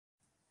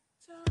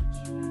You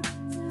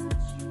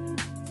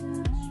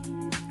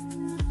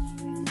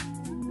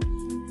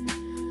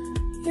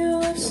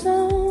have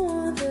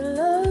someone that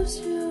loves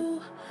you.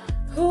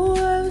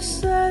 Whoever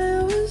said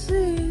it was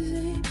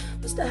easy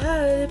must have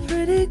had it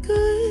pretty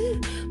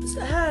good. Must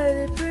have had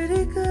it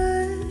pretty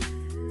good.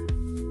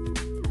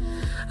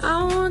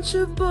 I want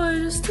you, boy,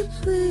 just to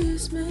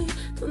please me.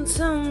 Don't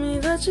tell me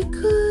that you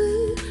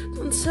could.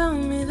 Don't tell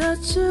me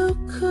that you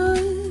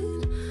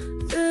could.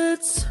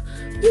 It's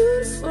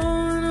beautiful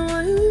in the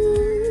way we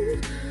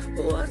move.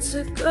 But what's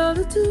a girl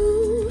to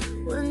do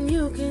when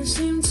you can't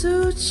seem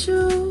to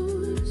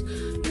choose?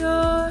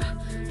 You're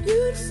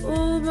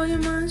beautiful, but your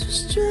mind's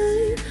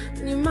restrained,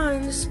 and your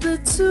mind is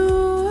split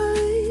two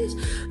ways.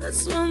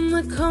 That's when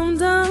the come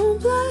down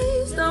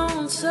plays.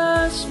 Don't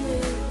touch me,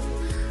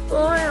 boy,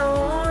 I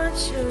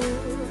want you,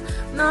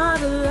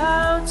 not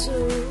allowed to.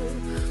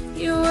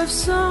 You have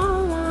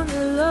someone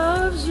that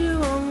loves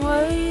you. I'm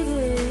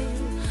waiting,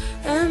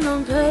 and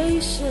I'm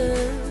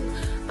patient,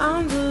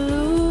 I'm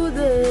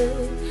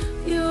deluded.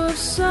 You have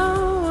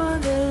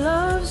someone that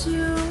loves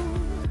you.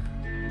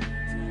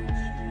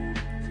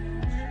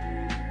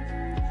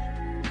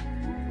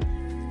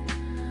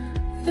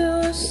 You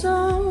have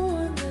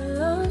someone that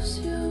loves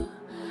you.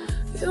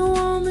 You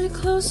want me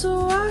close,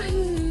 so I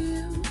hear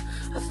you.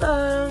 I thought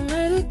I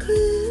made it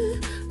clear.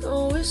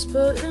 Don't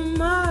whisper in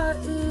my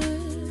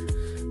ear.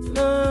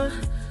 My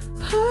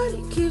heart,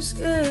 it keeps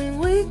getting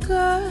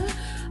weaker.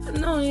 I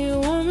know you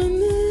want me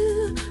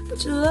near,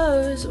 but your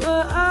love is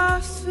what I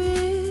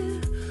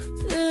feel.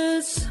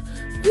 It's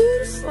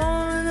beautiful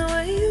in the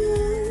way you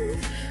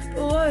move,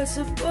 but what's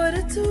a boy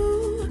to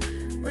do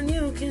when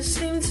you can't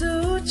seem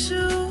to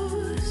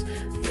choose?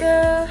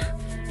 Yeah,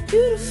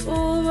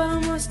 beautiful, but I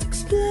must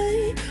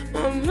explain,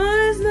 my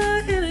mind's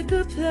not in a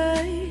good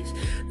place.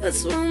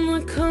 That's when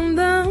the come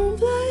down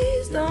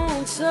plays.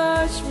 Don't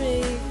touch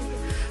me,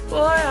 boy,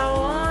 I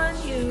want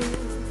you,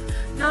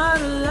 not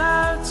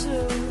allowed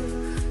to.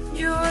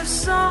 You have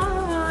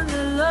someone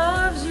that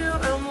loves you.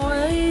 I'm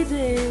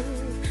waiting,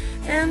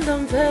 and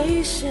I'm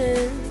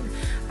patient,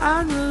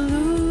 I'm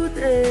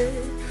deluded.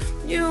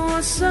 You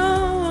want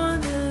someone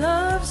that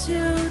loves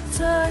you.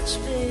 Touch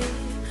me,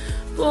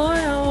 boy,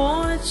 I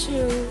want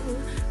you,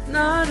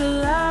 not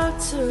allowed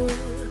to.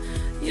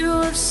 You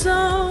have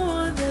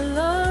someone that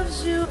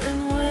loves you,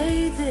 and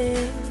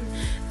waiting,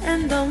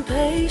 and I'm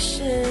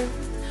patient.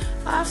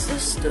 I feel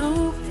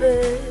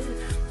stupid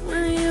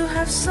when you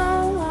have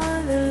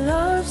someone that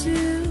loves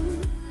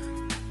you,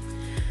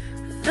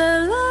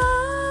 that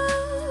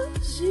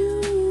loves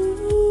you.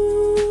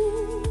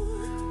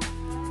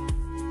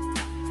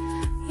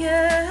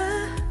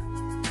 Yeah,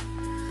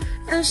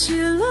 and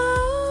she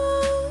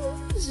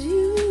loves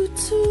you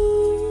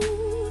too,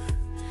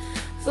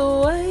 the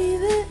way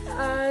that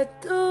I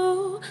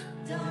do.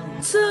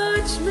 Don't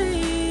touch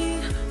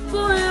me, boy,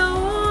 I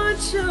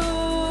want you,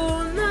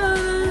 not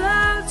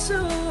allowed to.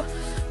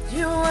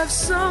 You have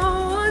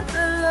someone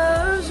that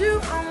loves you.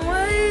 I'm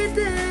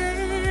waiting,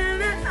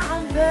 and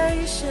I'm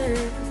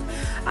patient,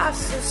 I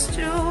feel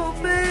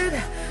stupid.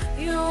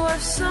 You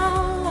have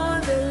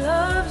someone that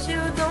loves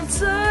you. Don't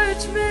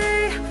touch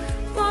me,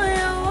 boy,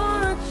 I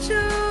want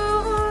you,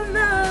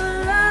 not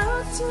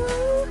allowed to.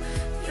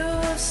 You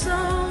have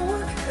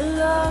someone that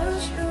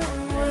loves you.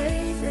 I'm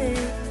waiting,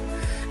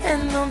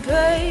 and I'm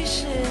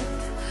patient,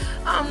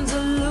 I'm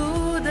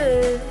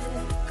deluded.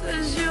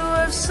 Cause you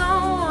have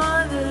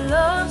someone that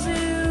loves you,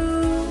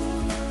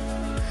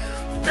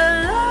 that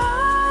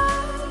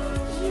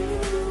loves you.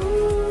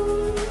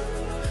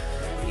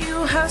 You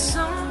have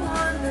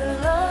someone that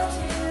loves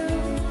you,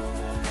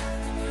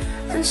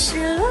 and she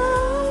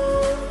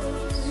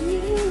loves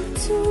you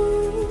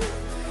too.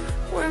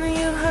 When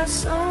you have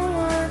someone